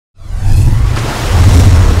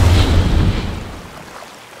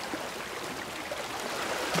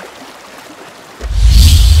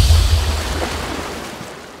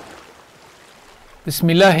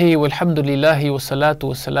Bismillahi walhamdulillahi wassalatu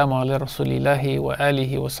wassalamu ala rasulillahi wa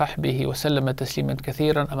alihi wa sahbihi wa sallama tasliman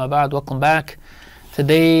kathiran amma ba'd. Welcome back.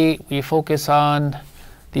 Today we focus on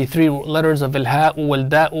the three letters of al-ha'u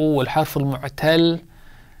wal-da'u wal-harf al-mu'tal,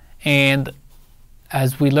 and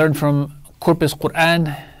as we learned from Corpus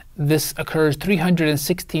Qur'an, this occurs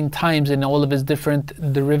 316 times in all of its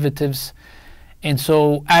different derivatives. And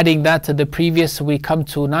so adding that to the previous, we come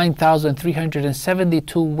to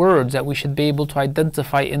 9,372 words that we should be able to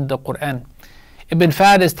identify in the Qur'an. Ibn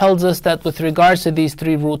Faris tells us that with regards to these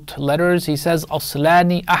three root letters, he says,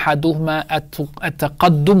 أصلان أحدهما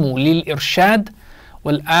التقدم للإرشاد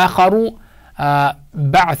والآخر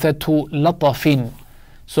بعثة لطف.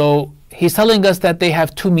 So he's telling us that they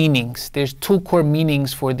have two meanings. There's two core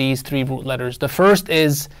meanings for these three root letters. The first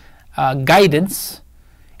is guidance,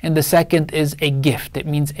 and the second is a gift. It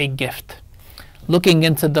means a gift. Looking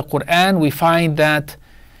into the Qur'an, we find that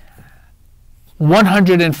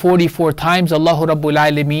 144 times Allah Rabbul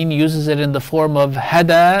Alameen uses it in the form of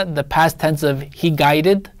hada, the past tense of he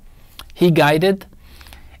guided,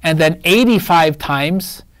 and then 85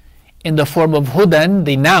 times in the form of hudan,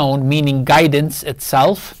 the noun, meaning guidance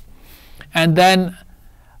itself, and then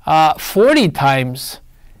 40 times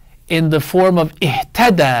in the form of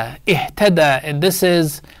ihtada, and this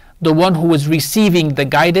is the one who is receiving the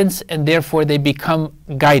guidance, and therefore they become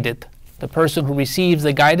guided. The person who receives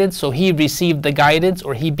the guidance, so he received the guidance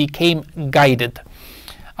or he became guided.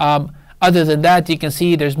 Other than that, you can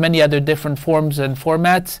see there's many other different forms and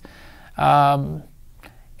formats. And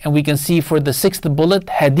we can see for the sixth bullet,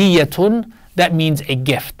 hadiyatun, that means a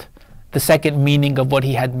gift. The second meaning of what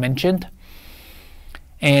he had mentioned.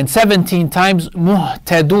 And 17 times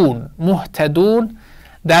muhtadun,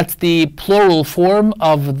 that's the plural form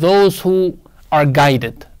of those who are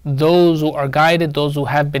guided. Those who are guided, those who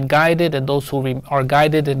have been guided, and those who are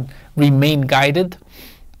guided and remain guided.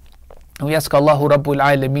 And we ask Allah Rabbul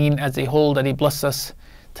Alameen as a whole that He bless us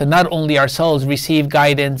to not only ourselves receive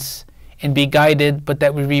guidance and be guided, but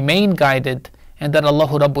that we remain guided, and that Allah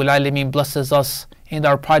Rabbul Alameen blesses us and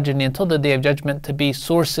our progeny until the Day of Judgment to be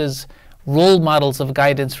sources, role models of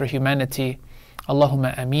guidance for humanity.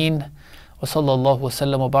 Allahumma ameen. Wa sallallahu wa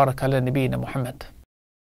sallam wa baraka ala nabiyyina Muhammad.